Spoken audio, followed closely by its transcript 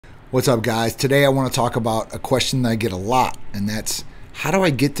What's up, guys? Today I want to talk about a question that I get a lot, and that's, how do I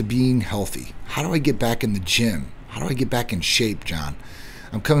get to being healthy? How do I get back in the gym? How do I get back in shape, John?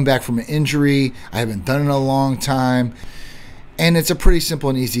 I'm coming back from an injury. I haven't done it in a long time. And it's a pretty simple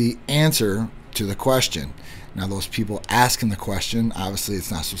and easy answer to the question. Now, those people asking the question, obviously it's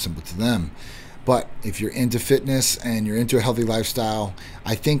not so simple to them. But if you're into fitness and you're into a healthy lifestyle,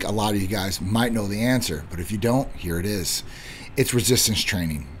 I think a lot of you guys might know the answer. But if you don't, here it is. It's resistance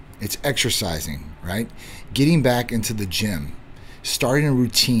training. It's exercising, right? Getting back into the gym, starting a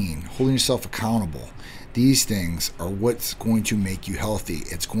routine, holding yourself accountable. These things are what's going to make you healthy.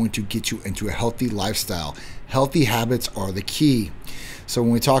 It's going to get you into a healthy lifestyle. Healthy habits are the key. So when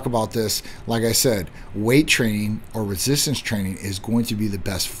we talk about this, like I said, weight training or resistance training is going to be the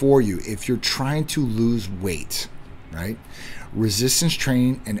best for you if you're trying to lose weight, right? Resistance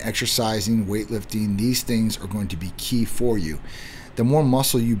training and exercising, weightlifting, these things are going to be key for you. The more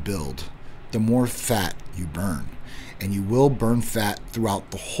muscle you build, the more fat you burn. And you will burn fat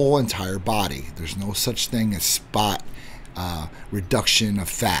throughout the whole entire body. There's no such thing as spot reduction of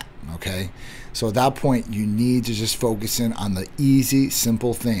fat, okay? So at that point, you need to just focus in on the easy,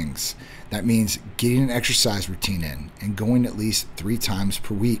 simple things. That means getting an exercise routine in and going at least 3 times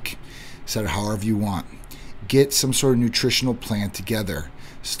per week. Set it however you want. Get some sort of nutritional plan together.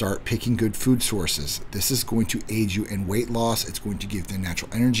 Start picking good food sources. This is going to aid you in weight loss. It's going to give the natural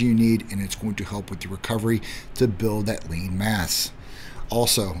energy you need, and it's going to help with your recovery to build that lean mass.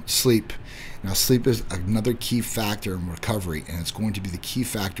 Also, sleep. Now, sleep is another key factor in recovery, and it's going to be the key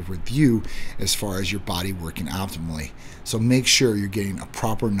factor with you as far as your body working optimally. So make sure you're getting a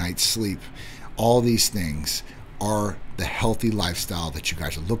proper night's sleep. All these things are the healthy lifestyle that you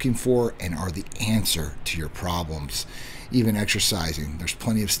guys are looking for and are the answer to your problems. Even exercising, there's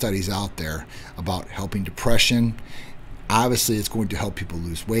plenty of studies out there about helping depression. Obviously, it's going to help people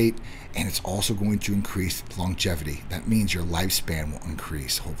lose weight, and it's also going to increase longevity. That means your lifespan will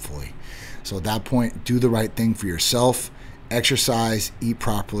increase, hopefully. So at that point, do the right thing for yourself, exercise, eat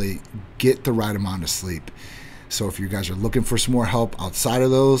properly, get the right amount of sleep. So if you guys are looking for some more help outside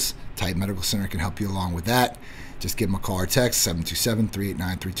of those, Type Medical Center can help you along with that. Just give them a call or text,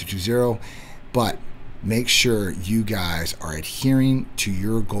 727-389-3220. But make sure you guys are adhering to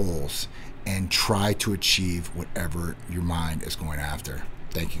your goals and try to achieve whatever your mind is going after.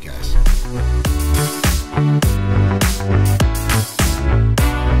 Thank you, guys.